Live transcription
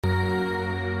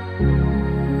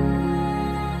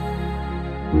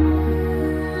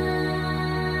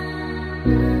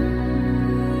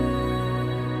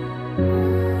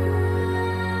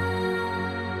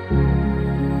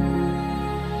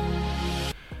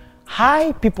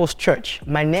Hi, People's Church.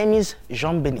 My name is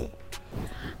Jean Benet.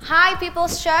 Hi,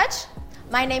 People's Church.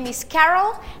 My name is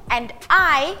Carol, and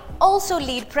I also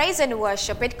lead praise and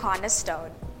worship at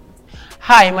Cornerstone.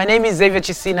 Hi, my name is Xavier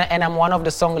Chisina, and I'm one of the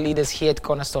song leaders here at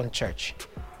Cornerstone Church.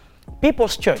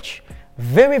 People's Church,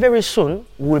 very, very soon,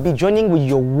 we'll be joining with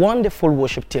your wonderful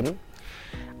worship team,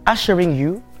 ushering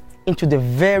you into the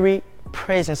very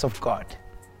presence of God.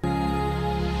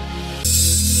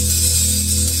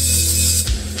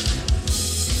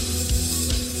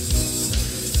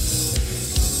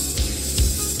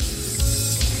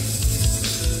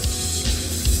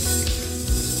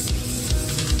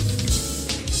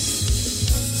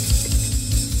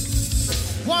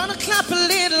 Wanna clap a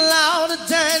little louder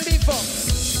than before.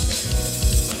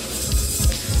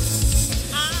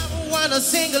 I wanna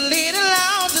sing a little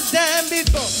louder than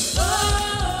before.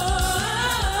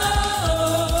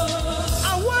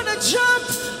 I wanna jump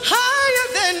higher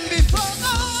than before.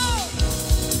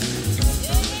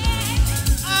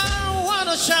 I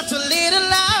wanna shout a little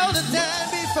louder than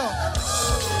before.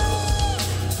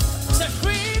 Say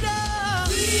freedom,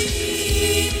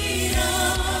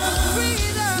 freedom,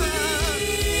 freedom.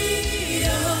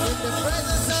 In the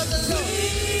presence of the Lord,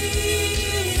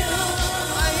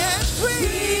 I am free.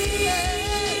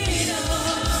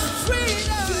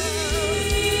 Freedom,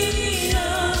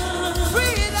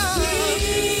 freedom.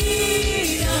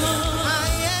 I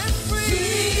am free.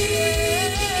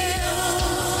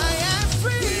 I am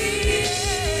free.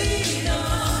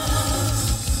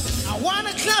 I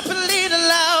wanna clap a little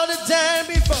louder than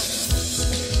before.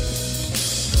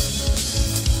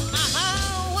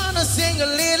 I wanna sing a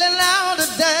little louder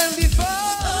than before.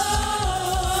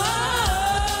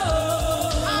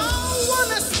 I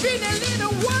wanna spin a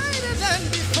little wider than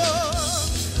before.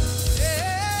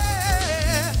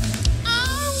 Yeah. I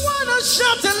wanna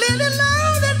shout a little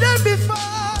louder than before.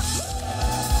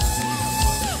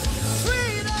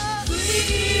 Freedom,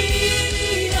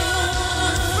 freedom,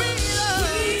 freedom,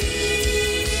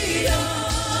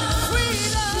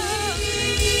 freedom.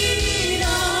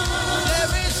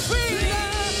 There is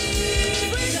freedom,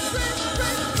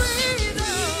 freedom.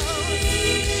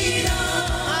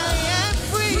 I am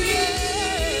free.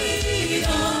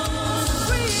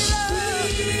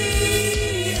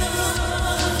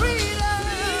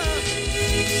 Freedom.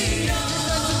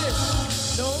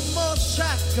 No more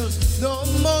shackles, no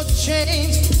more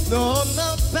chains, no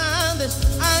more bondage.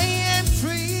 I am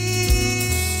free.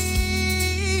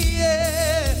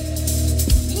 Yeah.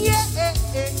 Yeah.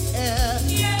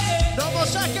 No more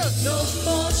shackles. No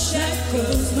more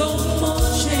shackles, no more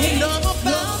chains, No more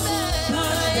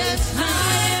bondage. I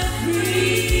am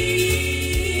free.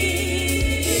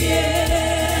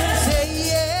 Yeah, Say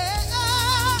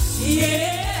yeah.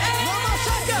 yeah. No more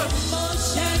shackles. No more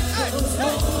shackles, no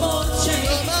more chains,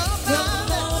 No more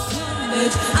bondage.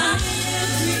 bondage. I am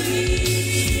free.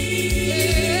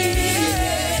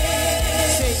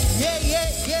 Say yeah,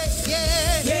 yeah, yeah,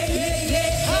 yeah. Yeah, yeah,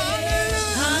 yeah.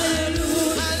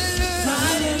 Hallelujah.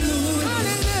 Hallelujah, Hallelujah.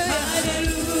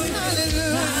 hallelujah,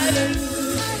 Hallelujah. hallelujah,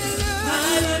 Hallelujah.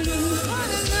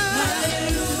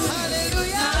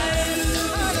 hallelujah,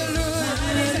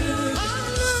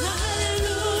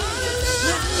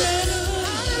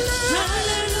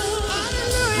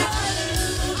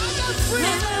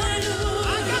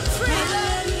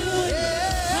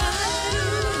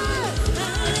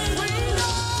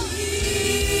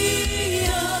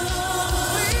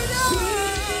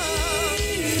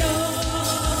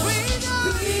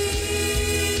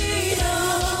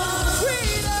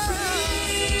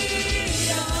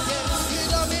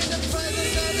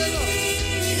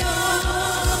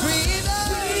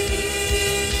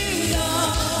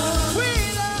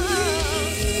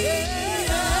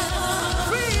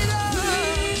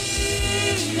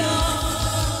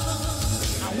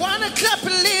 I wanna clap a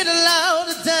little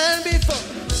louder than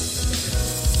before.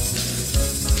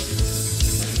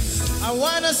 I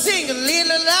wanna sing a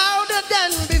little louder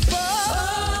than before.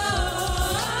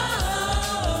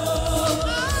 I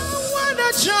wanna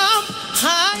jump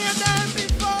higher than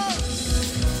before.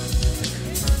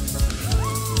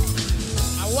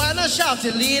 I wanna shout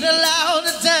a little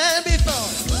louder than before.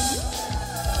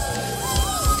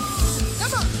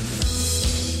 Come on.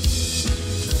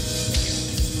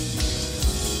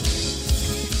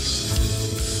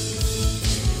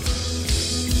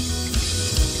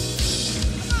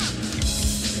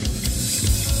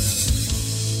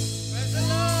 Praise the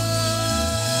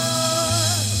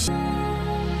Lord.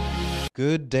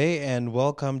 Good day and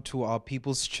welcome to our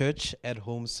People's Church at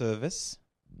Home service.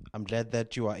 I'm glad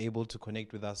that you are able to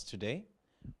connect with us today.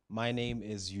 My name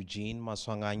is Eugene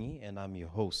Maswanganyi and I'm your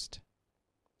host.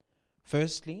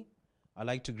 Firstly, I'd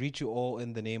like to greet you all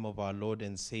in the name of our Lord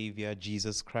and Savior,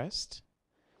 Jesus Christ.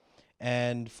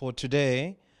 And for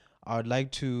today, I would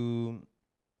like to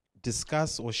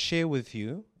discuss or share with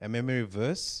you a memory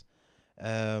verse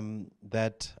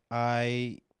that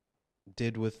I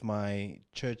did with my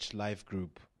church life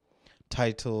group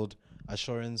titled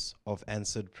Assurance of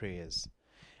Answered Prayers.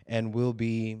 And we'll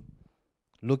be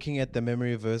looking at the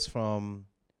memory verse from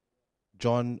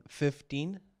John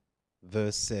 15,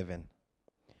 verse 7.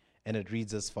 And it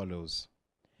reads as follows: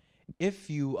 If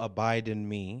you abide in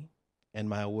me, and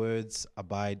my words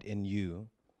abide in you,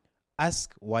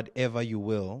 ask whatever you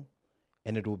will,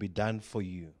 and it will be done for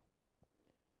you.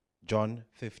 John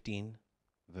 15,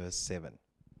 verse 7.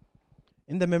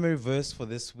 In the memory verse for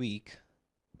this week,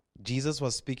 Jesus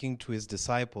was speaking to his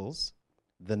disciples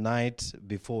the night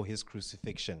before his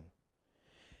crucifixion.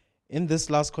 In this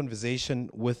last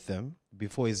conversation with them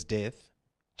before his death,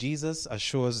 Jesus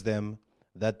assures them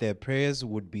that their prayers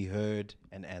would be heard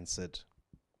and answered.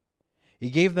 He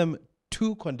gave them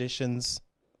two conditions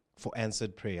for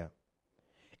answered prayer.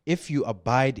 If you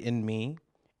abide in me,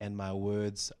 and my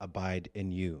words abide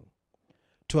in you.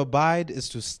 To abide is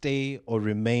to stay or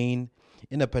remain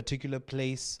in a particular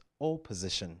place or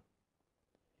position.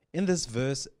 In this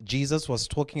verse, Jesus was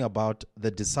talking about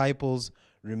the disciples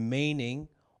remaining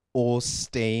or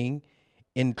staying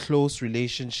in close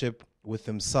relationship with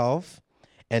himself,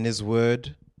 and his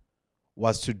word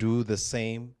was to do the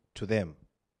same to them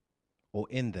or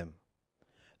in them.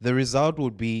 The result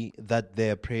would be that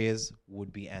their prayers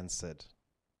would be answered.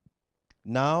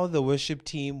 Now the worship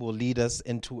team will lead us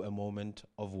into a moment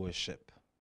of worship.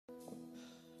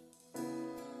 Who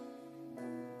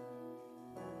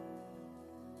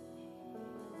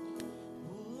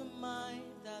am I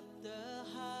that the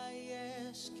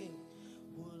highest king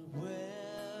would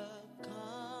welcome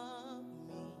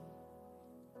me?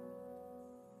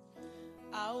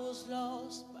 I was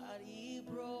lost, but he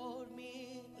brought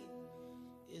me in.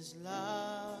 His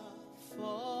love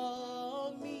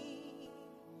for me.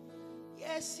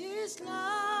 Yes, his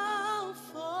love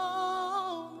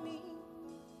for me.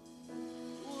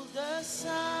 Will the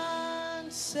sun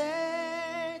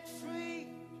set free?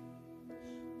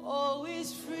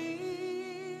 Always free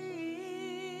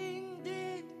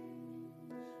indeed.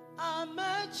 I'm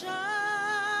a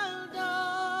child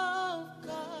of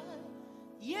God.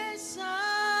 Yes,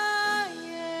 I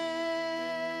am.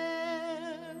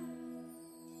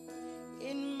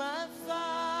 In my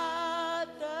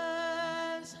Father's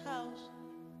house,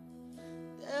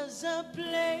 there's a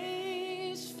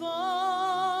place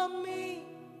for me.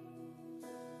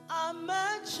 I'm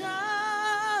a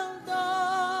child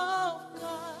of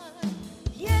God.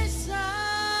 Yes,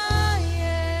 I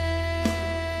am.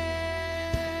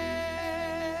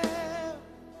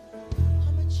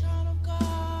 I'm a child of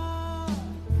God.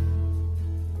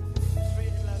 Free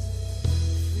at last.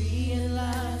 Free at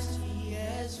last, he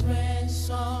has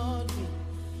ransomed me.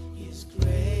 His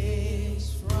grace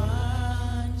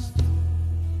runs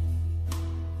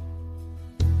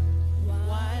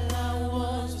while I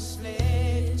was a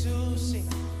slave to sin,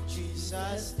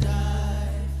 Jesus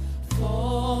died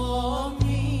for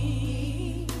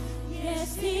me.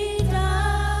 Yes, he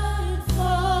died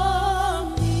for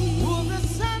me. Will the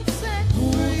sun set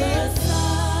free? The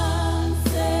sun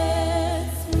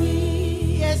sets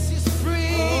free. Yes, he's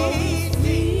free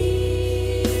indeed.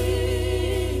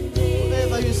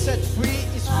 Whoever you set free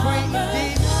is free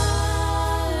indeed.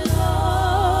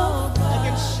 I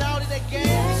can shout it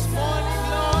again this morning,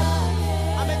 Lord.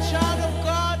 I'm a child of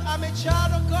God. I'm a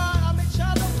child of God. I'm a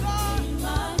child of God.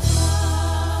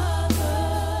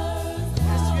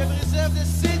 Yes, you have reserved a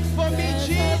seat for me,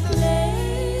 Jesus.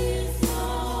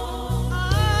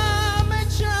 I'm a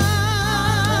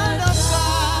child of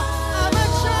God. I'm a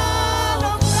child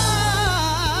of God.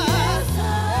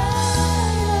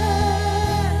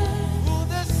 Will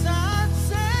the sun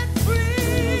set free?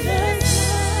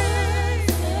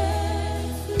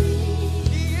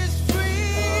 He is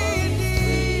free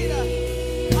indeed.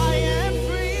 I am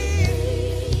free.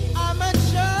 I'm a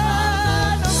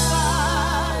child of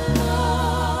God.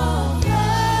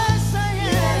 Yes, I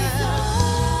am.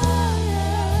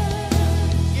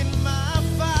 In my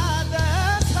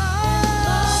Father's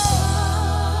house,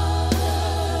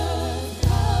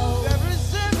 you have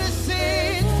reserved a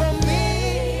seat for me.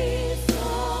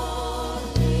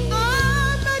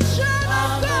 I'm a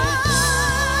child of God.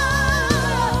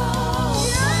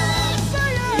 Yes,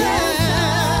 I am.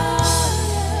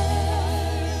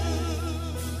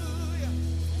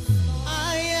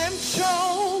 I am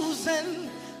chosen,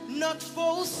 not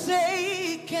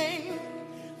forsaken.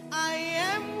 I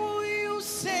am who you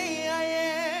say I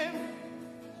am.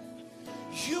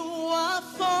 You are are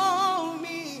for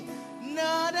me,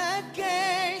 not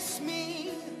against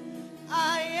me.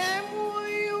 I am who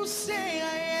you say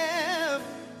I am.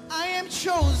 I am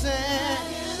chosen,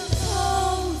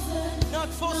 not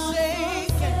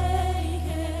forsaken.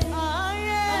 I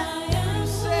am who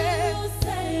you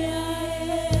say.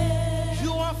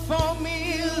 You are for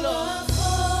me, Lord.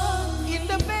 In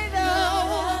the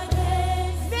middle,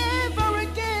 never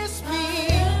against me.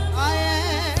 I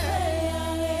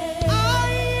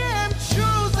am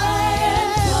chosen,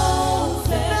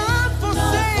 not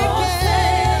forsaken.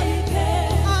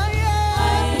 I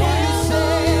am who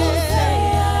you say.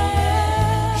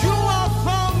 You are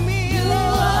for me,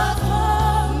 Lord,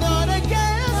 not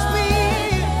against me.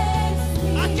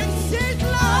 I can say it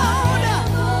loud,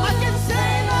 I can say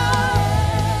it loud.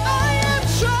 I am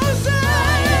chosen,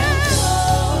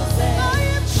 I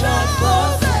am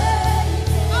chosen,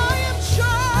 I am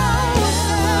chosen.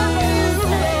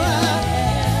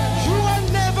 You are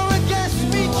never against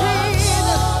me,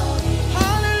 Jesus.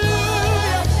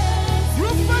 Hallelujah. You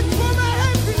fight for my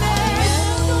happiness,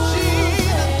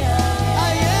 Jesus.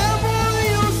 I am who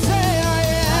you say I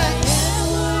am.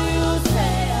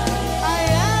 I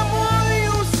am who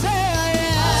you say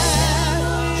I am.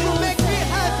 You make me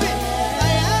happy.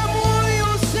 I am who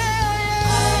you say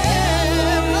I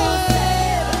am.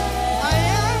 I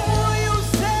am who you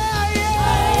say I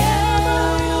am.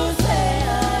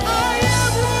 I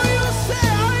am who you say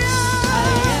I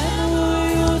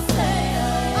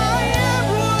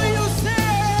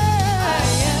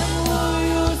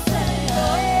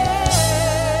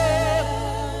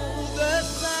The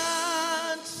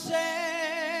Son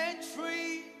set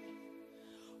free,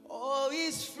 all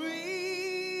is free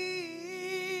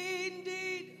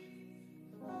indeed.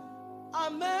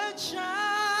 I'm a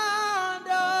child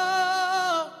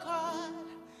of God.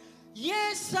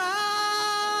 Yes,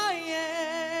 I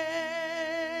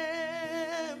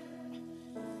am.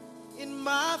 In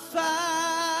my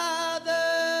Father's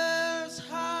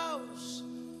house,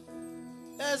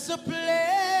 there's a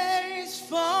place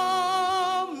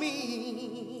for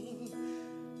me.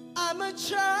 I'm a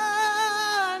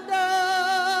child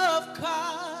of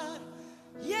God.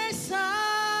 Yes,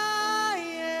 I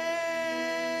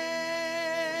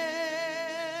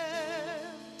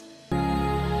am.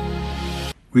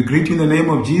 We greet you in the name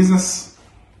of Jesus.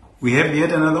 We have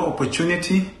yet another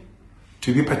opportunity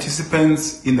to be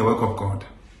participants in the work of God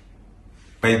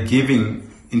by giving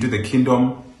into the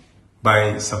kingdom,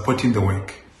 by supporting the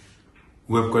work.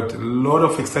 We've got a lot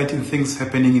of exciting things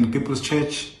happening in People's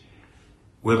Church.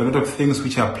 We have a lot of things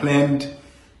which are planned,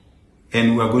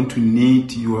 and we are going to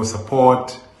need your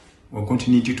support. We're going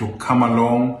to need you to come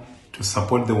along to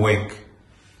support the work.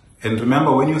 And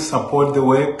remember, when you support the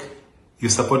work, you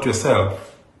support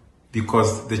yourself,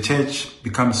 because the church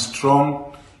becomes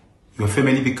strong, your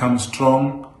family becomes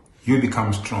strong, you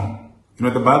become strong. You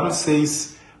know, the Bible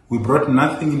says we brought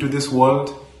nothing into this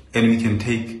world and we can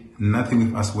take nothing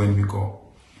with us when we go.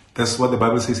 That's what the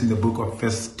Bible says in the book of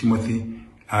 1 Timothy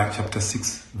chapter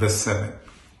 6, verse 7.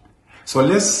 So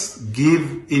let's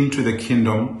give into the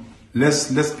kingdom.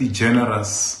 Let's be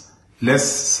generous. Let's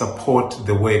support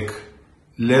the work.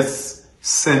 Let's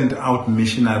send out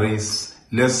missionaries.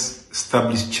 Let's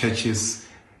establish churches.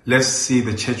 Let's see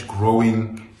the church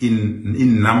growing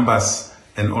in numbers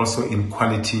and also in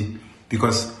quality,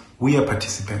 because we are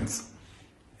participants.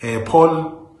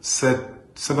 Paul said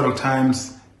several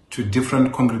times to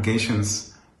different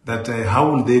congregations that how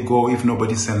will they go if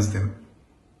nobody sends them?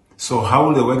 So how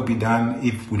will the work be done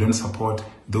if we don't support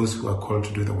those who are called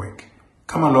to do the work?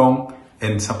 Come along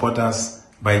and support us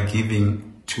by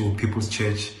giving to People's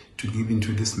Church, to give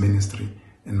into this ministry,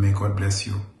 and may God bless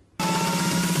you.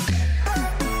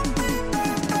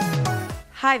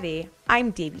 Hi there, I'm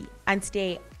Debbie, and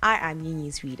today I am your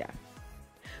newsreader.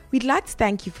 We'd like to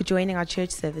thank you for joining our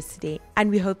church service today, and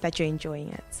we hope that you're enjoying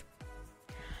it.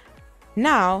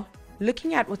 Now,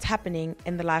 looking at what's happening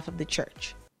in the life of the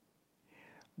church.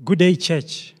 Good day,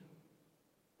 church.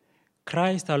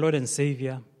 Christ, our Lord and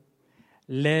Savior,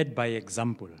 led by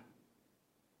example.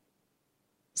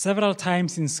 Several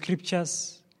times in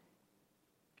scriptures,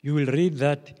 you will read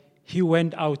that he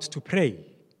went out to pray.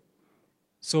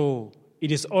 So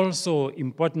it is also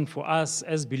important for us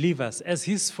as believers, as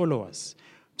his followers,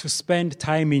 to spend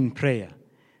time in prayer.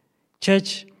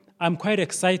 Church, I'm quite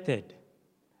excited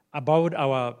about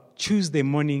our Tuesday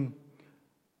morning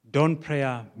dawn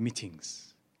prayer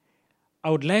meetings. I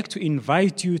would like to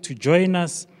invite you to join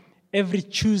us every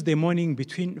Tuesday morning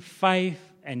between 5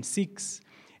 and 6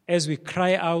 as we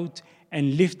cry out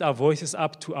and lift our voices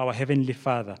up to our Heavenly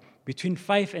Father. Between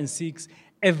 5 and 6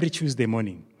 every Tuesday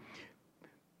morning.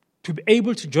 To be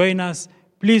able to join us,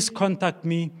 please contact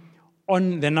me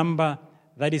on the number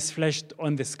that is flashed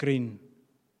on the screen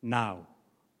now.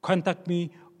 Contact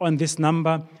me on this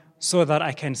number so that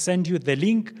I can send you the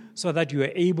link so that you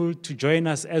are able to join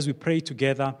us as we pray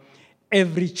together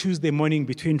every Tuesday morning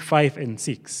between 5 and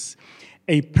 6.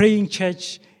 A praying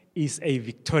church is a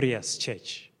victorious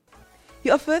church.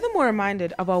 You are furthermore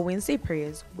reminded of our Wednesday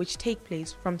prayers, which take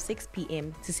place from 6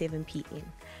 p.m. to 7 p.m.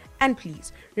 And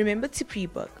please remember to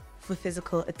pre-book for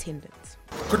physical attendance.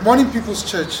 Good morning, People's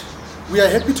Church. We are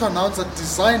happy to announce that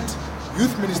Designed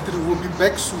Youth Ministry will be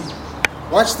back soon.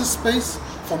 Watch this space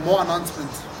for more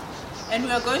announcements. And we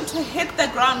are going to hit the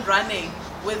ground running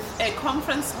with a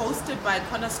conference hosted by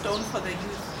Cornerstone for the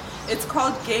Youth. It's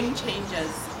called Game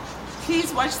Changers.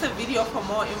 Please watch the video for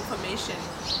more information.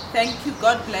 Thank you.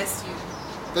 God bless you.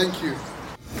 Thank you.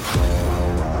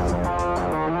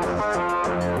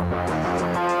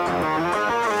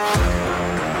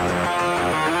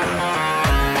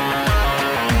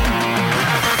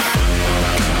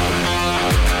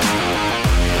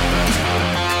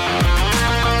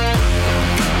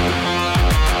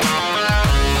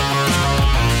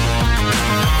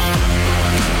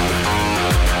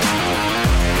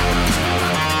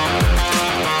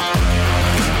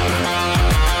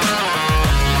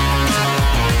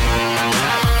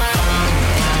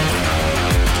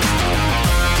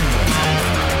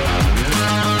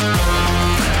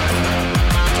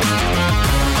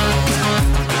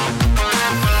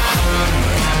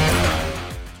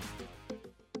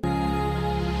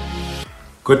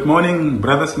 Good morning,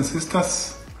 brothers and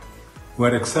sisters.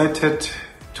 We're excited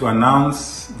to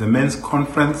announce the men's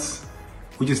conference,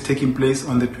 which is taking place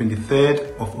on the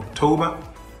 23rd of October,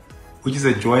 which is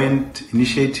a joint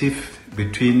initiative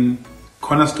between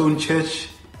Cornerstone Church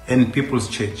and People's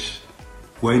Church.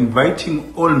 We're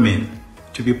inviting all men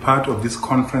to be part of this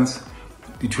conference.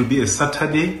 It will be a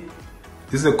Saturday.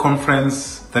 This is a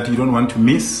conference that you don't want to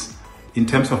miss in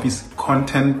terms of its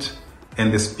content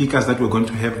and the speakers that we're going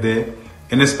to have there,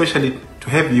 and especially to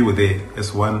have you there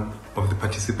as one of the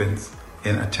participants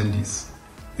and attendees.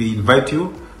 We invite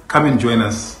you, come and join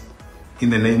us in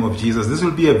the name of Jesus. This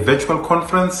will be a virtual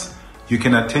conference. You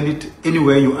can attend it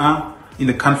anywhere you are, in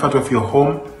the comfort of your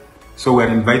home. So we're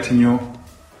inviting you,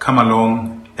 come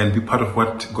along and be part of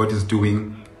what God is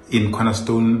doing in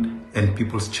Cornerstone and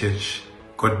People's Church.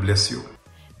 God bless you.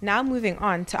 Now moving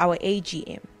on to our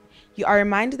AGM. You are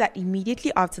reminded that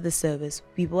immediately after the service,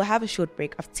 we will have a short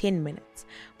break of 10 minutes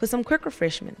for some quick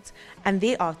refreshments, and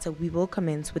thereafter we will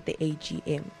commence with the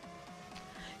AGM.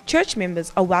 Church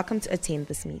members are welcome to attend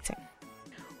this meeting.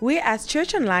 Whereas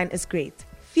church online is great,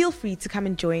 feel free to come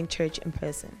and join church in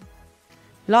person.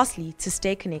 Lastly, to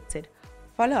stay connected,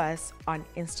 follow us on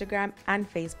Instagram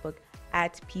and Facebook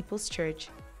at People's Church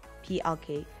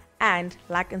PLK, and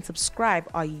like and subscribe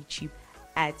our YouTube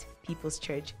at People's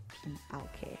Church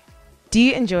PLK. Do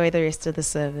you enjoy the rest of the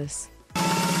service?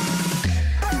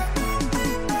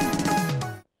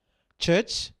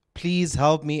 Church, please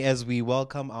help me as we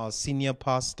welcome our senior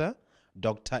pastor,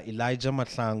 Dr. Elijah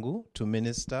Mahlangu, to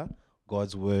minister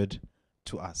God's word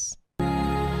to us.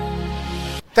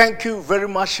 Thank you very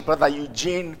much, Brother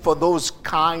Eugene, for those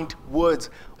kind words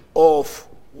of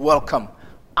welcome.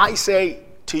 I say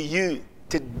to you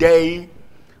today,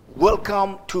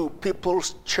 welcome to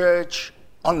People's Church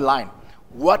Online.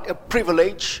 What a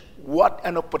privilege, what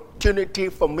an opportunity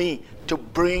for me to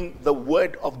bring the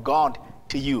word of God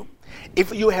to you.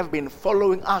 If you have been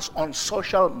following us on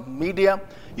social media,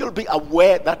 you'll be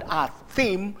aware that our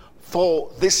theme for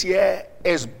this year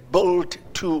is Built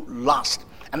to Last.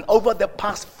 And over the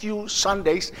past few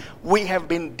Sundays, we have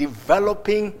been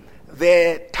developing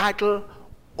the title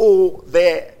or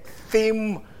the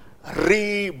theme,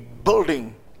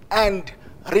 Rebuilding, and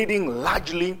reading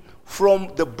largely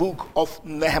from the book of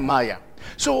Nehemiah.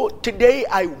 So today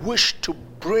I wish to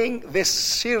bring this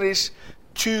series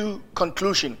to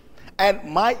conclusion. And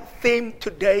my theme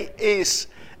today is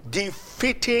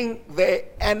defeating the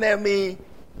enemy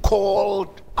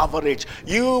called average.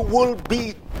 You will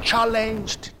be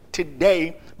challenged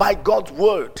today by God's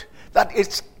word that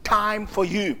it's time for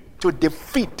you to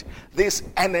defeat this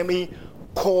enemy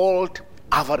called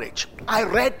average. I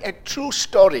read a true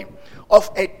story of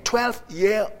a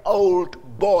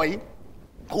 12-year-old boy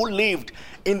who lived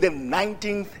in the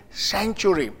 19th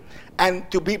century,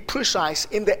 and to be precise,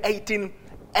 in the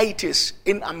 1880s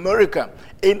in America,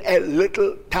 in a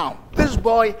little town. This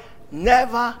boy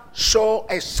never saw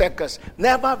a circus,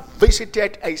 never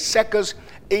visited a circus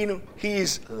in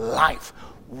his life.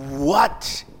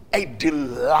 What a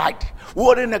delight.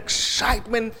 What an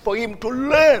excitement for him to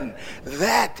learn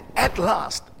that at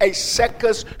last a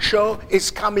circus show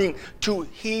is coming to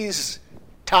his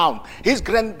town. His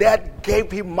granddad gave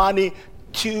him money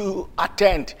to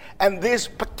attend. And this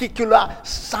particular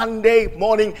Sunday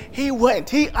morning, he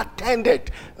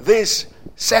attended this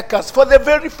circus for the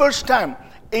very first time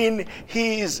in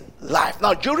his life.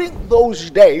 Now, during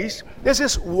those days, this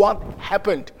is what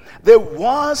happened. There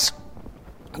was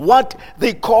what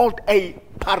they called a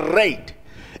parade.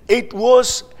 It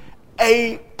was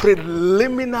a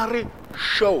preliminary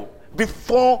show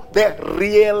before the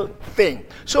real thing.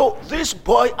 So this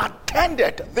boy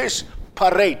attended this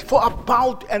parade for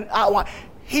about an hour.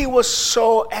 He was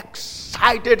so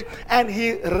excited, and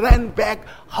he ran back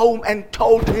home and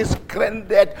told his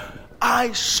granddad,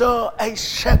 I saw a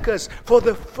circus for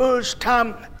the first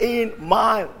time in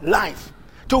my life.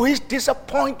 To his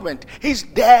disappointment, his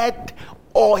dad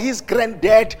or his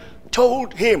granddad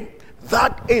told him,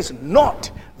 that is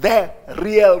not the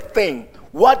real thing.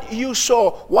 What you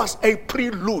saw was a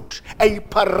prelude, a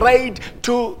parade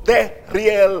to the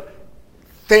real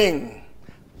thing.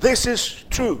 This is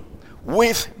true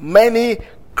with many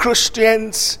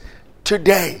Christians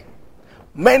today.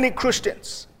 Many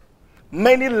Christians,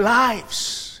 many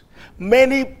lives,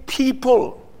 many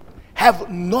people have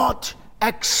not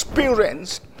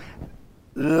experienced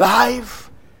life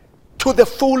to the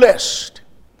fullest.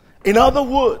 In other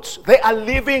words, they are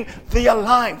living their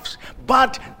lives,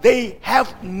 but they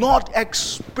have not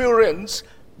experienced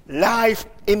life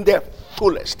in the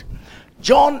fullest.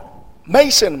 John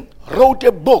Mason wrote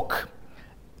a book.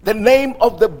 The name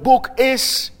of the book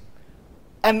is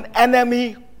An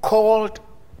Enemy Called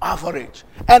Average.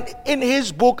 And in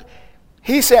his book,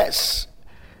 he says,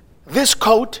 this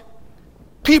quote,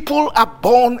 people are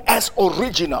born as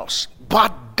originals,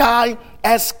 but die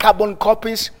as carbon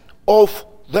copies of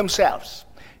themselves.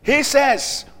 He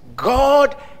says,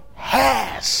 God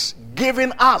has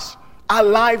given us our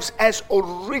lives as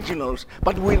originals,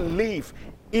 but we live,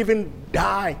 even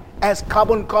die as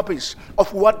carbon copies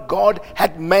of what God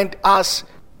had meant us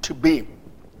to be.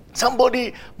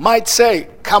 Somebody might say,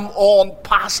 come on,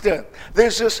 Pastor,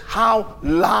 this is how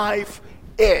life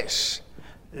is.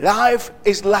 Life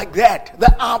is like that.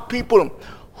 There are people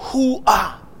who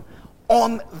are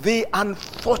on the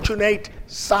unfortunate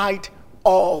side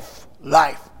of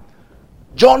life.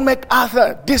 John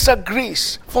MacArthur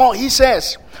disagrees, for he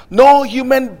says, no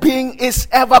human being is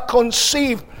ever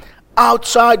conceived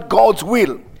outside God's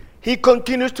will. He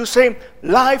continues to say,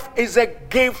 life is a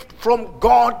gift from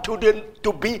God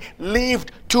to be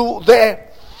lived to the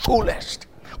fullest.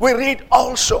 We read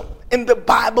also in the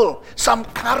Bible some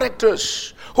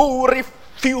characters who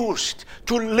refused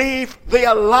to live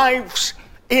their lives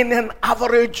in an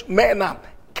average manner.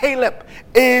 Caleb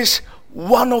is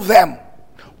one of them.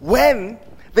 When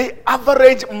the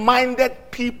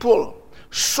average-minded people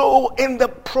saw in the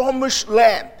promised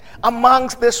land,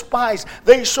 amongst the spies,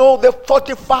 they saw the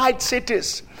fortified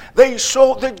cities, they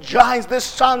saw the giants, the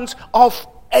sons of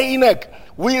Anak.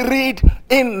 We read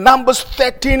in Numbers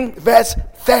 13 verse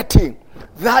 30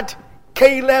 that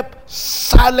Caleb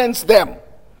silenced them,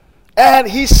 and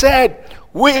he said,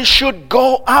 we should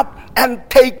go up and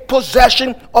take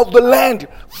possession of the land,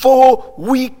 for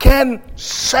we can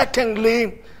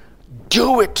certainly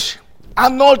do it.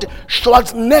 Arnold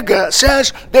Schwarzenegger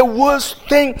says the worst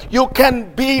thing you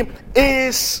can be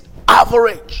is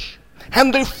average.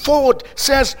 Henry Ford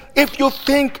says if you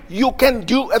think you can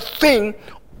do a thing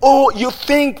or you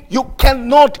think you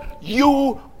cannot,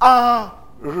 you are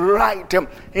right.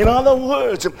 In other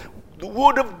words, the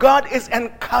Word of God is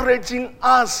encouraging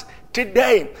us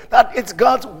today that it's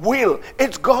God's will,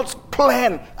 it's God's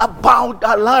plan about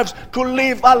our lives, to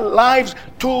live our lives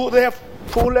to their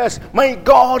fullest. May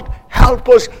God help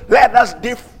us. Let us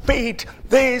defeat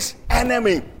this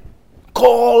enemy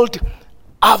called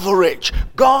average.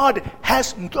 God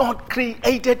has not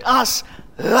created us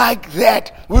like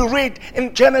that. We read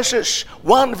in Genesis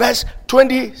 1 verse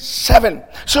 27.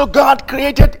 So God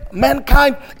created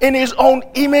mankind in his own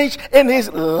image, in his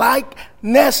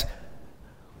likeness.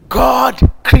 God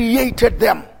created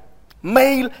them,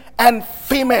 male and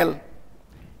female.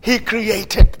 He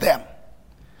created them.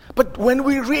 But when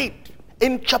we read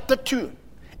in chapter 2,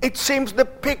 it seems the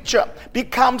picture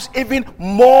becomes even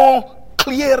more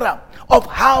clearer of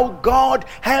how God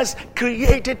has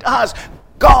created us.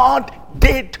 God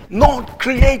did not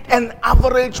create an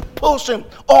average person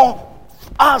or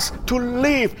us to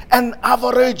live an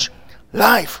average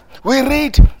life. We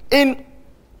read in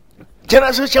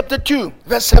Genesis chapter 2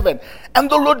 verse 7, and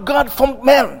the Lord God formed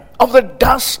man of the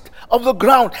dust of the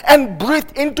ground and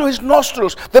breathed into his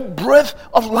nostrils the breath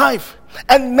of life,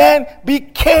 and man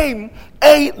became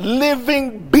a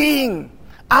living being.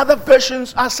 Other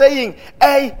versions are saying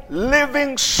a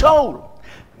living soul.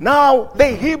 Now, the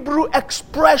Hebrew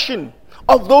expression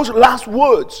of those last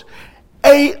words,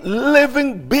 a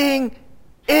living being,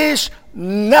 is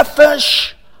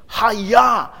nefesh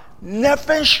hayah.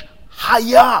 Nefesh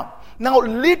hayah. Now,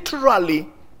 literally,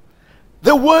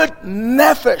 the word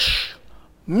nefesh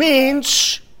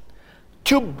means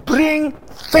to bring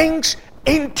things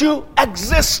into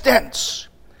existence.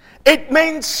 It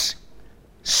means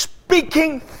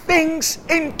speaking things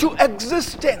into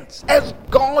existence as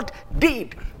God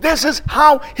did. This is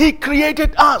how He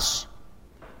created us.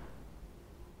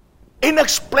 In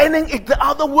explaining it the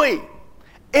other way,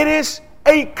 it is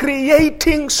a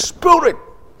creating spirit.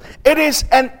 It is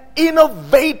an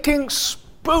innovating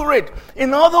spirit.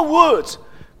 In other words,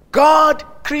 God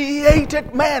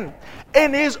created man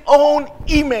in His own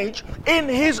image, in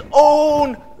His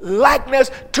own likeness,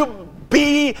 to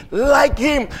be like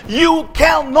Him. You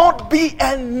cannot be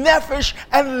a nefesh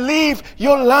and live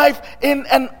your life in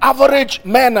an average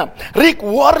manner. Rick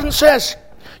Warren says,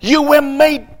 you were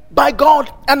made by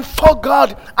God and for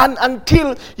God, and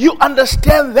until you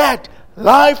understand that,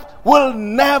 life will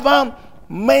never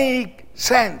make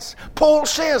sense. Paul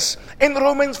says in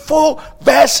Romans 4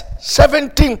 verse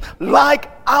 17,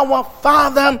 like our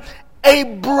father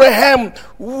Abraham,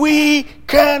 we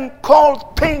can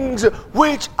call things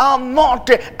which are not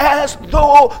as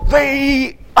though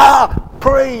they are.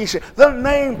 Praise the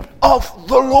name of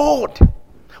the Lord.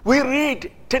 We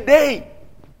read today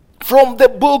from the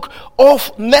book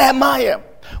of Nehemiah.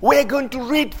 We're going to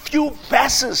read few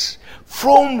verses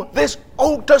from this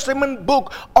Old Testament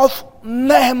book of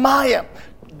Nehemiah.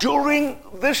 During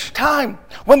this time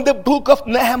when the book of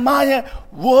Nehemiah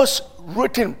was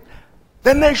written,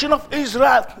 the nation of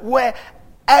Israel were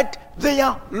at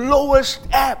their lowest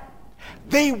ebb.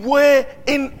 They were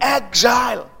in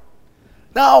exile.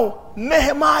 Now,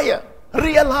 Nehemiah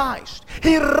realized,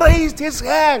 he raised his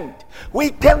hand.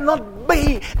 We cannot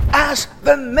be as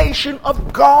the nation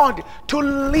of God to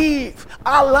live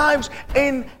our lives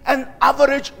in an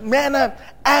average manner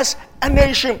as a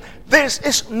nation. This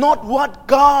is not what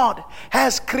God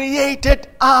has created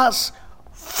us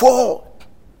for.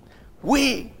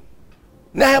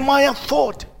 Nehemiah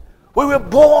thought, we were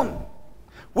born,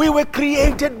 we were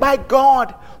created by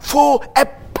God for a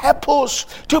purpose,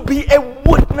 to be a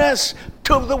witness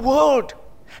to the world.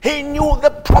 He knew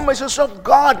the promises of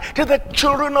God to the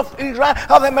children of Israel,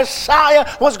 how the Messiah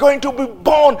was going to be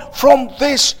born from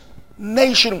this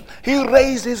nation. He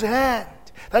raised his hand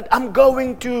that I'm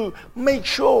going to make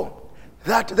sure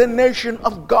that the nation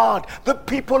of God, the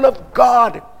people of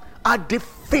God, are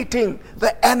defeating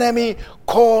the enemy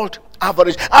called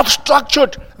average. I've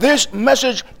structured this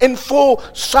message in 4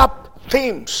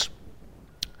 sub-themes.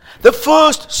 The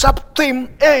first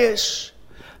sub-theme is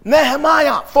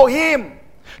Nehemiah, for him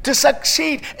to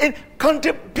succeed in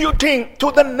contributing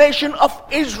to the nation of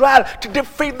Israel to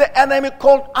defeat the enemy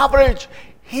called average,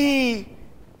 he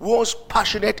was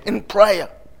passionate in prayer.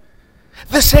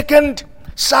 The second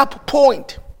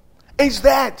sub-point is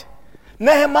that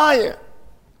Nehemiah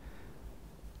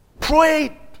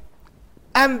prayed,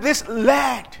 and this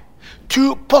led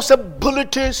to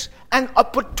possibilities and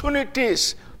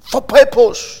opportunities for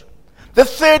purpose. The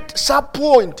third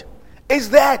sub-point is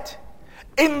that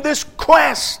in this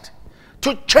quest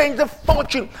to change the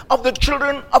fortune of the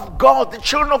children of God, the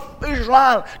children of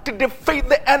Israel, to defeat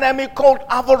the enemy called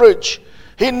average,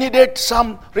 he needed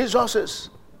some resources,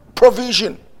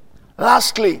 provision.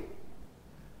 Lastly,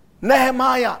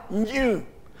 Nehemiah knew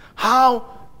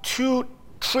how to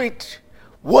treat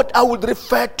what I would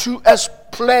refer to as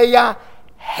player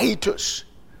haters.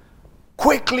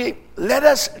 Quickly, let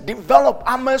us develop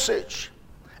our message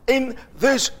in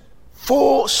these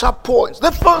 4 sub-points.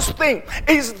 The first thing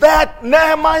is that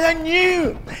Nehemiah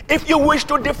knew if you wish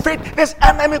to defeat this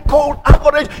enemy called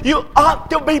average, you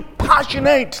ought to be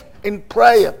passionate in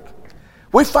prayer.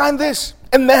 We find this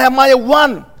in Nehemiah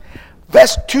 1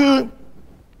 verse 2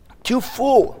 to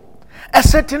 4. A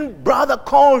certain brother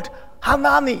called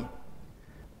Hanani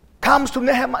comes to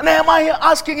Nehemiah. Nehemiah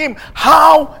asking him,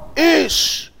 how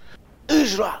is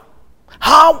Israel?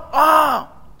 How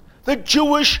are the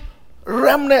Jewish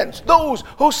remnants, those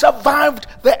who survived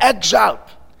the exile?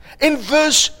 In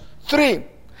verse 3,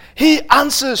 he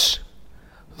answers,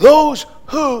 those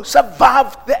who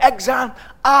survived the exile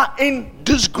are in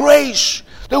disgrace.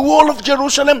 The wall of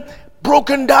Jerusalem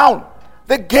broken down.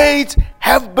 The gates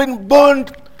have been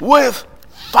burned with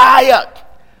fire.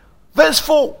 Verse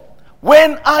 4,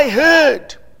 when I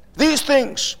heard these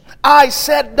things, I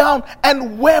sat down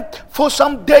and wept for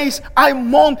some days. I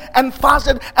mourned and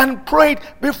fasted and prayed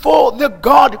before the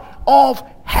God of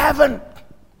heaven.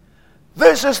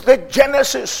 This is the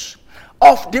genesis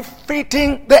of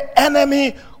defeating the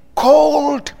enemy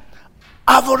called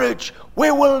average.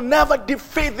 We will never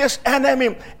defeat this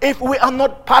enemy if we are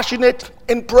not passionate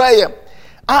in prayer.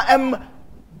 I am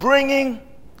bringing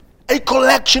a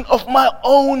collection of my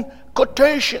own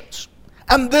quotations.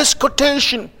 And this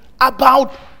quotation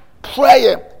about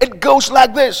prayer, it goes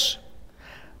like this.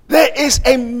 There is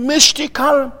a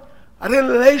mystical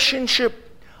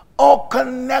relationship or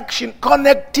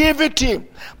connectivity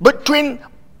between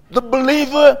the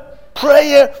believer,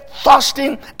 prayer,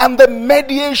 fasting, and the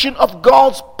mediation of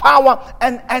God's power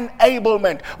and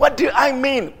enablement. What do I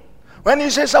mean? When you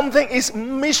say something is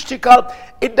mystical,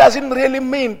 it doesn't really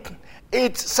mean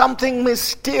it's something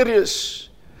mysterious.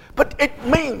 But it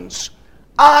means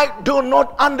I do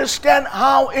not understand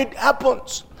how it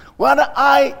happens. What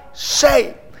I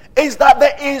say is that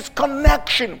there is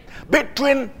connection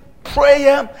between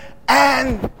prayer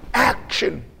and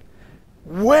action.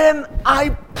 When I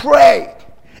pray,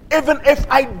 even if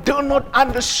I do not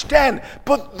understand,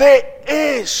 but there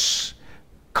is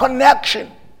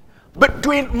connection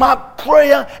between my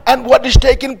prayer and what is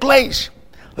taking place.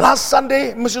 Last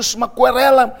Sunday, Mrs.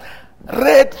 Macquarella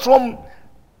read from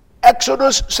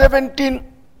Exodus 17,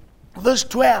 verse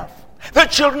 12. The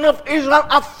children of Israel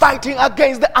are fighting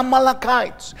against the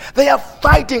Amalekites. They are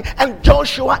fighting, and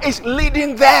Joshua is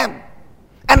leading them.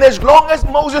 And as long as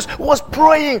Moses was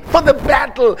praying for the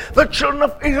battle, the children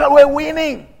of Israel were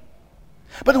winning.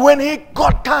 But when he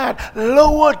got tired,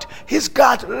 lowered his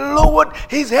guard, lowered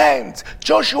his hands,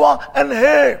 Joshua and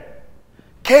Hur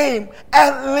came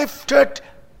and lifted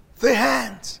the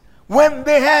hands. When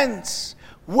the hands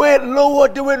were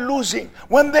lowered, they were losing.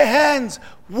 When the hands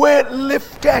were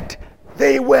lifted,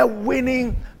 they were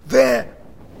winning their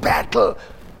battle.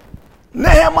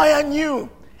 Nehemiah knew,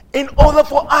 in order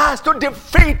for us to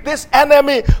defeat this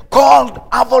enemy called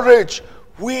average,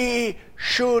 we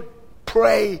should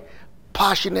pray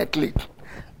passionately.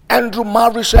 Andrew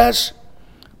Murray says,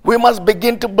 we must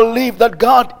begin to believe that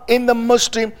God, in the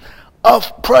mystery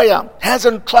of prayer, has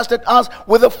entrusted us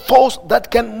with a force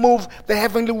that can move the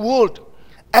heavenly world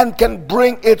and can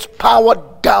bring its power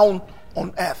down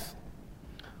on earth.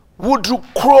 Woodrow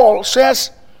Kroll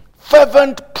says,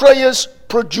 fervent prayers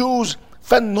produce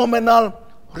phenomenal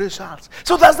results.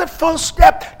 So that's the first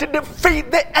step to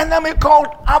defeat the enemy called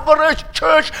average.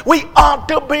 Church, we ought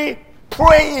to be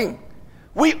praying.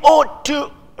 We ought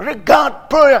to regard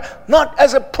prayer not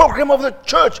as a program of the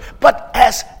church, but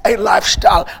as a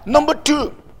lifestyle. Number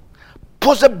 2,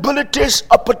 possibilities,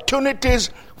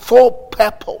 opportunities for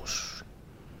purpose.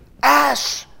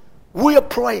 As we are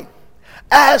praying,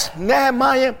 as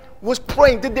Nehemiah was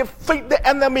praying to defeat the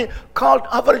enemy called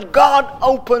average, God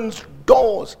opens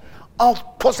doors of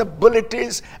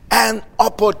possibilities and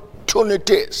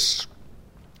opportunities.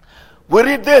 We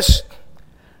read this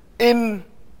in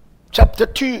chapter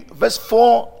 2, verse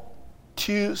 4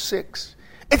 to 6.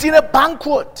 It's in a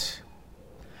banquet.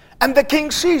 And the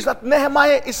king sees that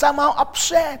Nehemiah is somehow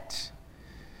upset.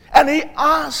 And he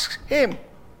asks him,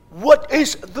 what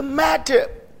is the matter?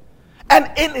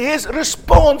 And in his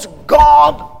response,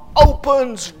 God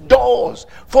opens doors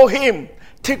for him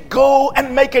to go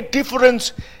and make a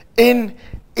difference in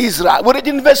Israel. We read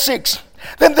in verse 6.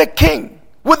 Then the king,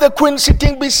 with the queen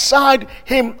sitting beside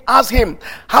him, asked him,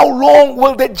 how long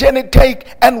will the journey take,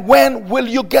 and when will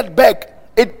you get back?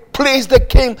 It pleased the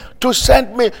king to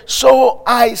send me, so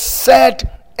I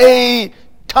set a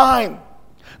time.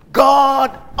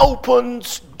 God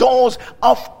opens doors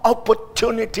of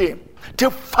opportunity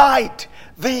to fight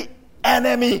the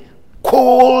enemy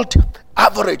called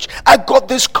average. I got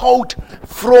this quote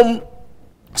from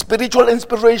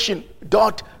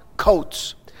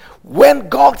spiritualinspiration.coach. When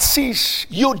God sees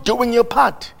you doing your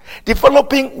part,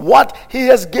 developing what he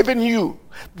has given you,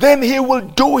 then he will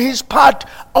do his part,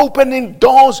 opening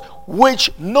doors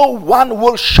which no one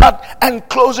will shut, and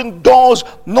closing doors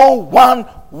no one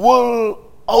will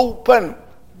open.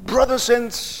 Brothers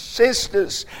and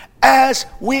sisters, as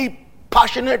we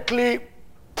passionately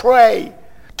pray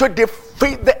to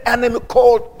defeat the enemy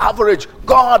called average,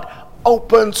 God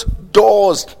opens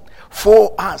doors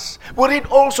for us. We read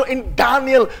also in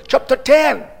Daniel chapter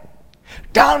 10.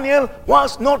 Daniel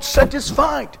was not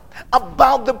satisfied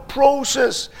about the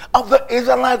process of the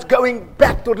Israelites going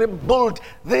back to rebuild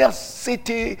their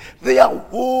city, their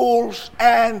walls,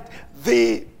 and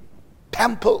the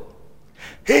temple.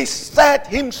 He set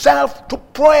himself to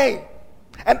pray.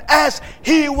 And as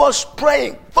he was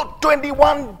praying for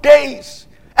 21 days,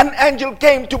 an angel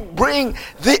came to bring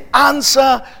the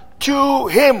answer to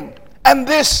him. And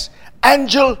this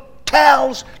angel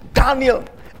tells Daniel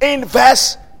in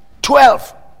verse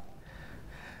 12,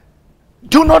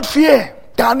 do not fear,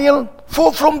 Daniel,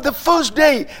 For from the first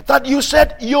day that you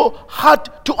set your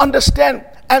heart to understand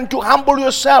and to humble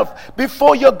yourself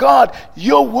before your God,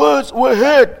 your words were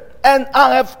heard, and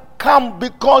I have come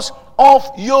because of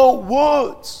your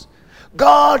words.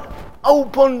 God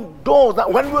opened doors. Now,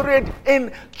 when we read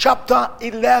in chapter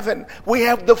 11, we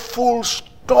have the full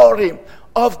story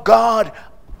of God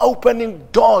opening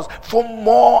doors for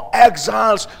more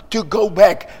exiles to go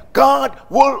back. God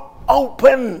will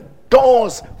open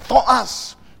doors for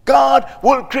us. God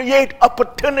will create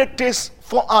opportunities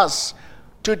for us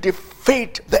to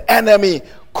defeat the enemy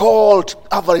called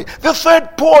avarice. The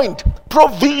third point,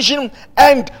 provision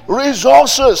and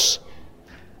resources.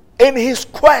 In his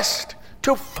quest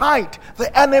to fight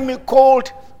the enemy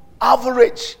called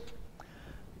avarice,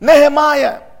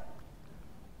 Nehemiah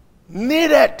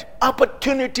needed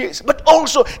opportunities, but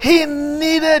also he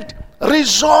needed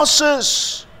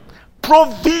resources,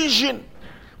 provision.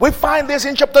 We find this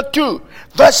in chapter 2,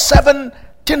 verse 7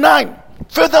 to 9.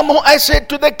 Furthermore, I said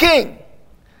to the king,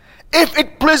 if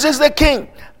it pleases the king,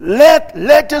 let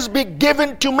letters be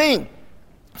given to me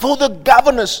for the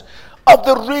governors of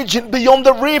the region beyond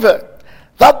the river,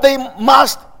 that they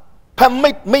must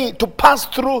permit me to pass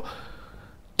through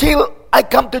till I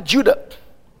come to Judah.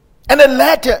 And a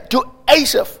letter to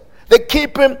Asaph, the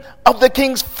keeper of the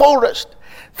king's forest,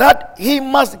 that he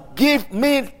must give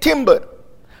me timber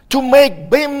to make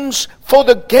beams for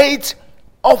the gates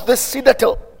of the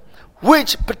citadel,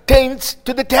 which pertains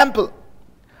to the temple,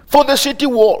 for the city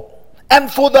wall, and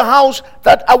for the house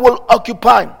that I will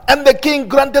occupy. And the king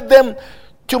granted them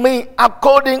to me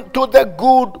according to the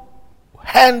good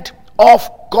hand of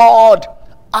God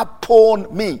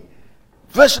upon me.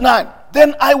 Verse 9.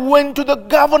 Then I went to the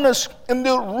governors in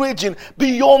the region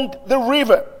beyond the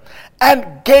river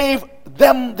and gave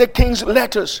them the king's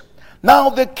letters. Now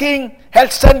the king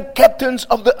had sent captains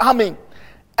of the army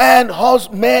and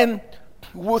horsemen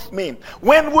with me.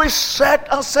 When we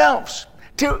set ourselves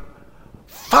to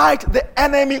fight the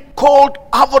enemy called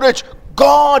avarice,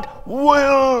 God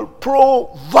will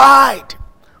provide.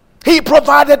 He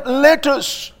provided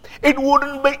letters. It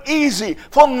wouldn't be easy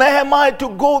for Nehemiah to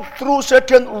go through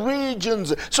certain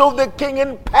regions. So the king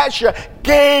in Persia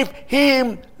gave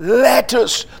him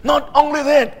letters. Not only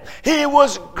that, he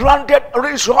was granted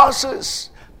resources,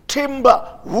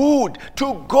 timber, wood,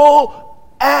 to go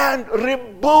and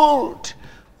rebuild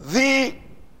the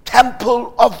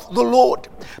temple of the Lord.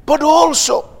 But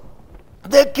also,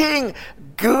 the king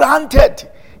granted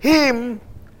him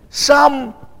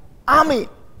some army,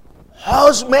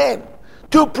 horsemen,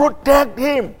 to protect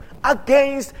him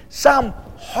against some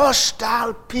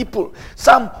hostile people,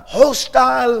 some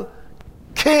hostile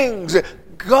kings.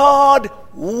 God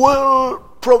will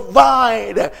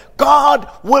provide. God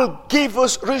will give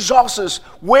us resources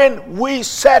when we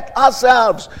set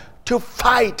ourselves to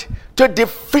fight, to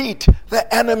defeat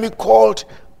the enemy called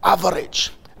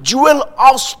avarice. Joel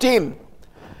Austin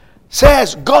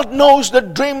says, God knows the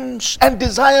dreams and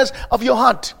desires of your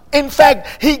heart. In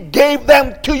fact, he gave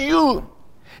them to you.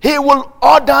 He will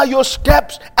order your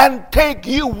steps and take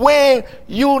you where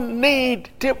you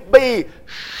need to be.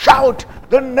 Shout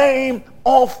the name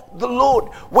of the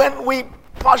Lord. When we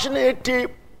passionately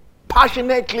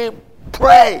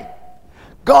pray,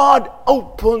 God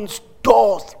opens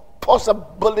doors,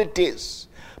 possibilities.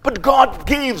 But God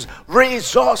gives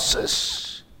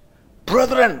resources.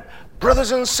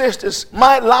 Brothers and sisters,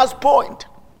 my last point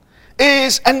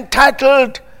is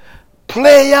entitled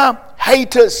Player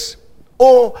Haters,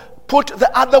 or put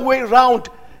the other way around,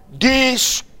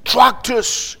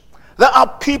 distractors. There are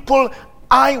people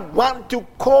I want to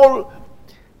call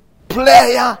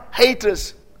player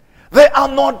haters. They are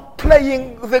not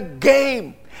playing the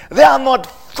game. They are not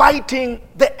fighting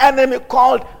the enemy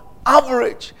called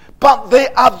avarice, but they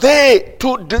are there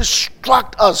to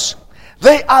distract us.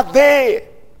 They are there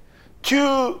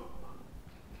to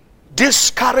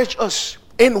discourage us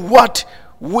in what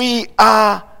we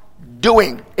are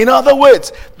doing. In other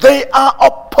words, they are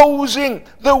opposing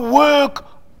the work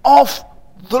of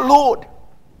the Lord.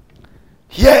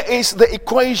 Here is the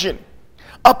equation.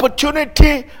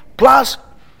 Opportunity plus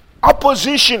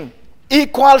opposition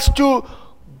equals to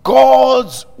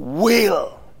God's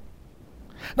will.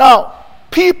 Now,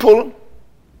 people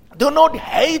do not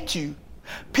hate you.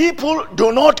 People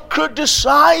do not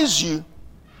criticize you.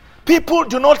 People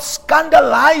do not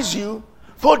scandalize you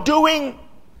for doing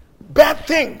bad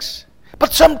things.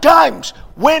 But sometimes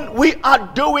when we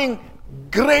are doing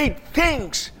great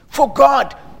things for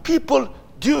God, people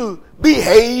do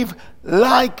behave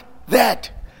like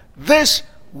that. This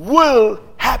will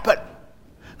happen.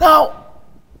 Now,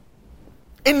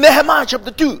 in Nehemiah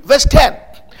chapter 2, verse 10,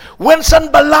 when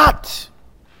Sanballat,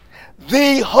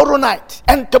 the Horonite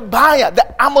and Tobiah,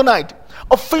 the Ammonite,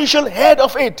 official head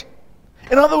of it.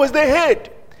 In other words, they heard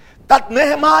that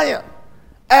Nehemiah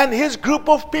and his group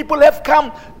of people have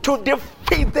come to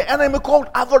defeat the enemy called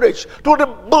Average, to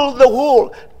rebuild the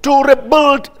wall, to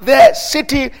rebuild their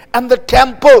city and the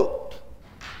temple.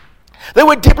 They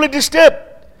were deeply disturbed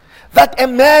that a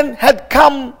man had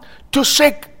come to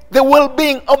seek the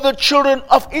well-being of the children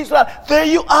of Israel. There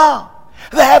you are.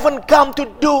 They haven't come to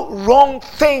do wrong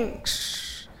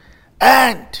things.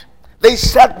 And they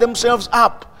set themselves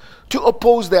up to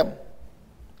oppose them.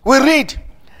 We read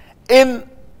in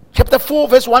chapter 4,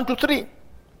 verse 1 to 3.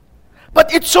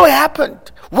 But it so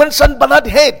happened, when Sanballat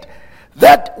heard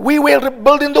that we were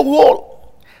rebuilding the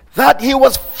wall, that he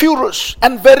was furious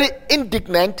and very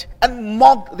indignant and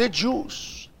mocked the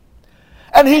Jews.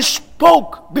 And he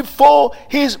spoke before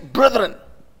his brethren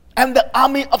and the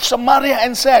army of Samaria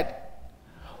and said,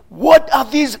 what are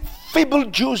these feeble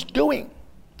Jews doing?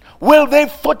 Will they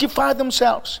fortify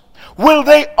themselves? Will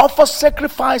they offer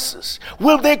sacrifices?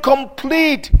 Will they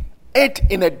complete it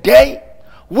in a day?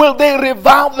 Will they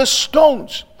revive the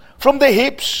stones from the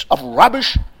heaps of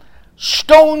rubbish,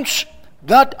 stones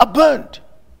that are burnt?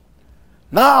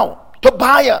 Now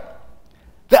Tobiah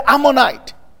the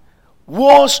Ammonite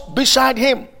was beside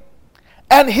him,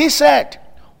 and he said,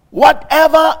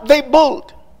 whatever they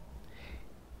build,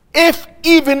 if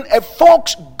even a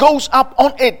fox goes up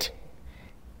on it,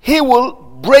 he will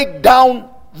break down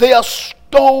their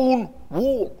stone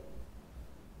wall.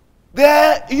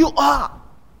 There you are.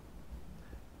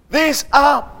 These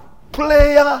are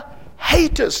player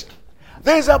haters.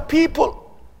 These are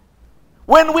people.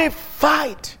 When we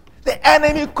fight, the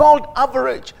enemy called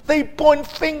Average, they point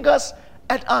fingers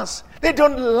at us. They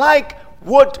don't like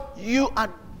what you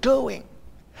are doing.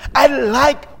 I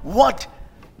like what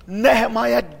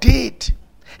Nehemiah did.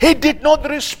 He did not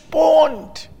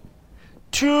respond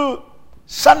to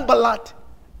Sanballat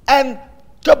and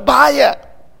Tobiah.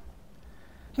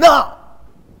 Now,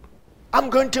 I'm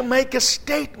going to make a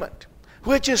statement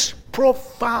which is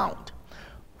profound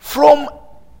from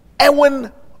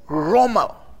Erwin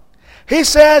Rommel. He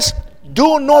says,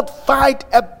 do not fight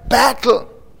a battle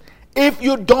if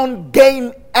you don't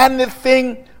gain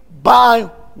anything by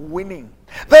winning.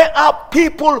 There are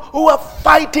people who are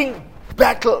fighting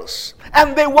battles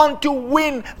and they want to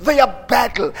win their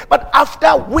battle, but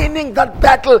after winning that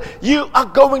battle you are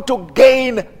going to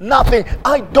gain nothing.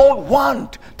 I don't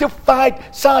want to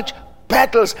fight such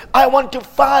battles. I want to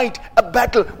fight a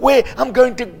battle where I'm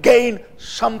going to gain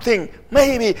something,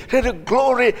 maybe to the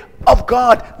glory of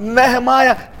God.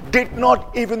 Nehemiah did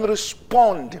not even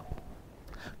respond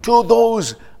to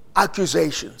those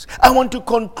accusations. I want to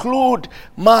conclude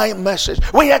my message.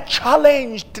 We are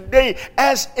challenged today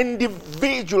as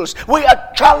individuals. We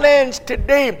are challenged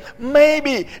today,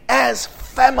 maybe as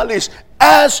families,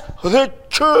 as the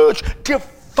church, to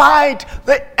fight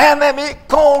the enemy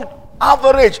called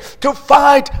Average, to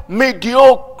fight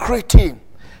mediocrity.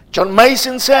 John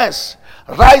Mason says,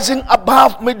 rising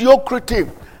above mediocrity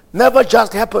never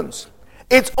just happens.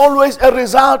 It's always a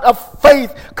result of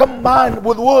faith combined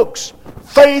with works.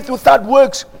 Faith without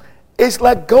works is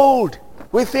like gold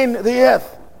within the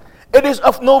earth. It is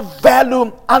of no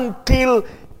value until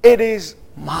it is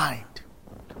mined.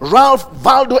 Ralph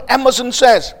Waldo Emerson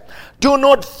says, do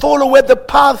not follow where the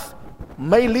path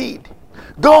may lead.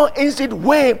 Go instead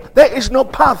where there is no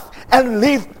path and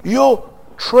leave your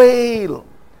trail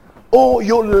or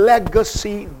your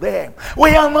legacy there.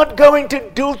 We are not going to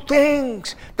do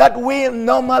things that we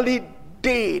normally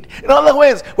did. In other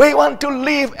words, we want to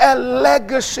leave a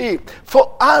legacy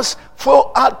for us,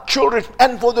 for our children,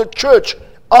 and for the church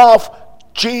of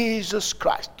Jesus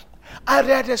Christ. I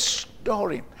read a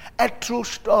story, a true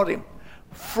story,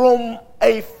 from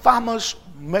a farmer's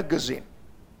magazine.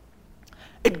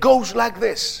 It goes like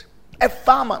this. A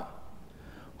farmer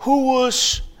who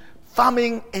was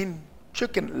farming in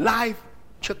chicken, live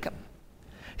chicken.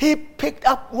 He picked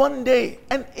up one day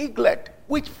an eaglet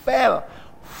which fell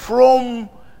from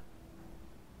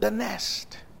the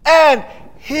nest, and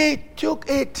he took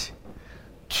it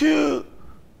to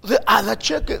the other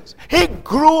chickens. He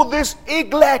grew this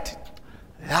eaglet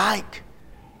like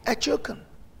a chicken,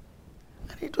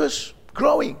 and it was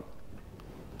growing,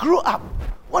 grew up.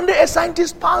 One day a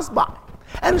scientist passed by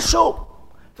and saw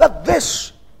that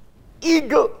this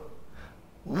eagle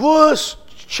was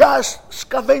just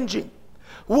scavenging,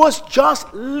 was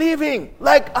just living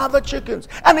like other chickens.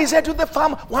 And he said to the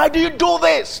farmer, why do you do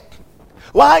this?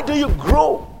 Why do you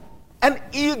grow an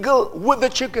eagle with the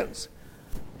chickens?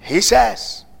 He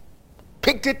says,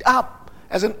 picked it up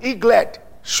as an eaglet,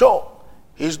 so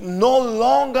he's no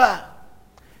longer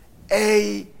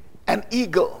a an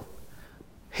eagle.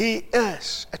 He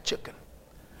is a chicken.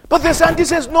 But the scientist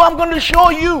says, no, I'm going to show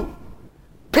you.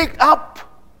 Pick up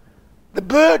the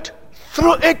bird,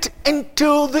 threw it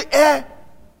into the air,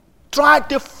 tried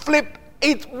to flip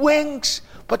its wings,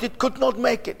 but it could not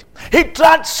make it. He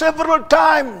tried several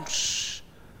times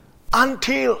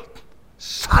until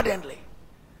suddenly,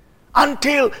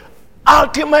 until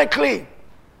ultimately,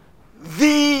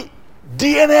 the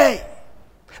DNA,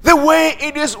 the way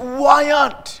it is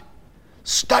wired,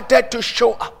 started to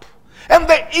show up. And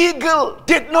the eagle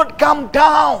did not come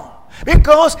down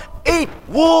because it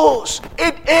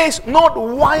is not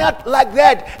wired like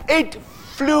that. It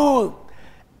flew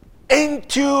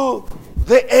into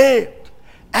the air.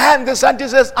 And the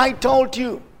scientist says, I told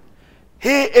you,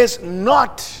 he is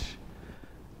not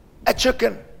a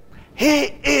chicken.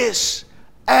 He is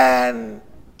an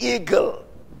eagle.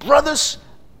 Brothers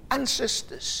and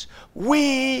sisters,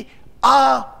 we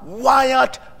are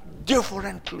wired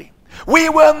differently. We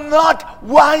were not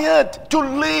wired to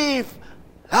live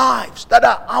lives that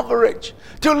are average,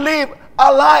 to live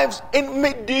our lives in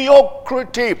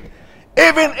mediocrity.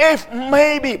 Even if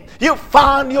maybe you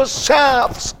find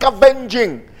yourself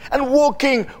scavenging and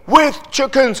walking with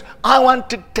chickens, I want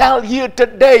to tell you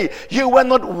today, you were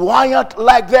not wired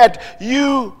like that.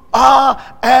 You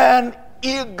are an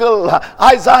eagle.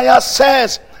 Isaiah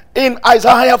says in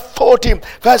Isaiah 40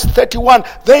 verse 31,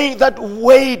 they that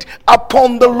wait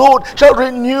upon the Lord shall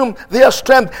renew their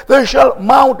strength. They shall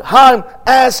mount high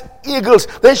as eagles.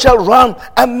 They shall run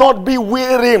and not be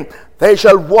weary. They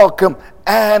shall walk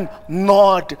and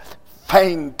not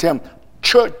faint.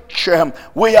 Church,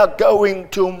 we are going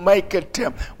to make it.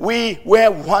 We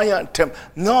were wired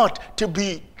not to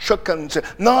be chickens,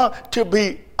 not to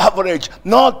be average,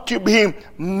 not to be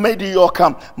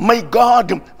mediocre. May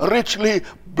God richly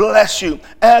bless you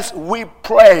as we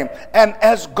pray and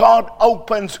as God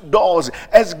opens doors,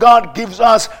 as God gives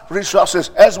us resources,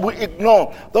 as we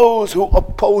ignore those who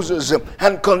oppose us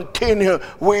and continue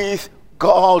with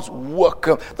God's work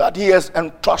that He has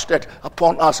entrusted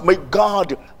upon us. May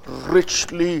God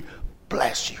richly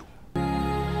bless you.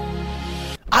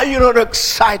 Are you not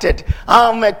excited?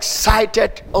 I'm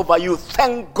excited over you.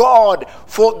 Thank God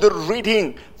for the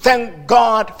reading. Thank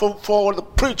God for the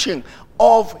preaching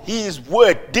of His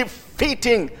word,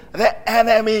 defeating the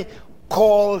enemy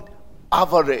called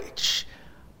average.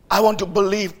 I want to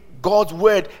believe God's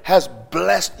word has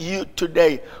blessed you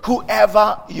today.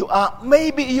 Whoever you are,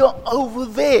 maybe you're over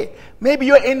there. Maybe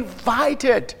you're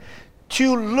invited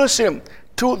to listen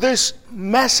to this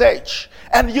message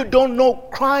and you don't know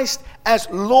Christ as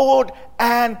Lord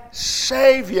and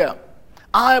Savior.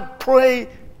 I pray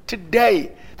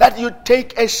today that you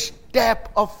take a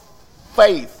step of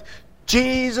faith.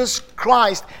 Jesus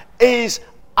Christ is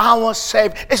our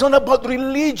Savior. It's not about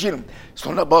religion. It's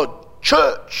not about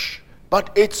church.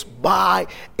 But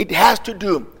it has to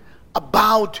do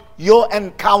about your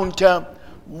encounter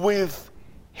with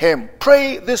Him.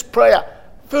 Pray this prayer,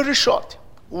 very short,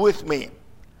 with me.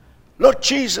 Lord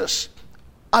Jesus,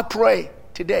 I pray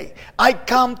today. I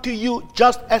come to you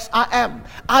just as I am.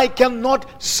 I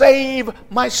cannot save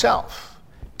myself.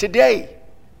 Today,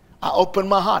 I open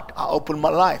my heart. I open my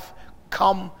life.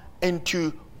 Come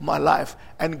into my life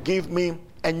and give me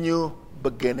a new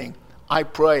beginning. I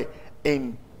pray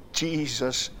in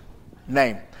Jesus'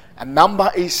 name. A number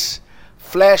is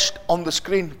flashed on the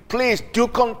screen. Please do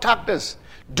contact us.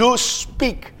 Do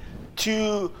speak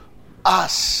to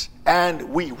us, and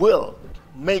we will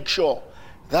make sure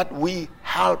that we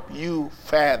help you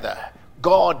further.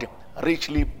 God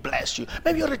richly bless you.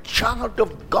 Maybe you're a child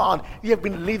of God. You have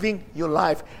been living your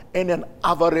life in an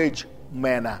average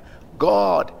manner.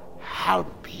 God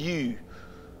help you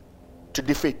to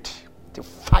defeat, to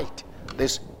fight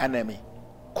this enemy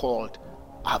called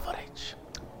average.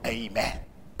 Amen.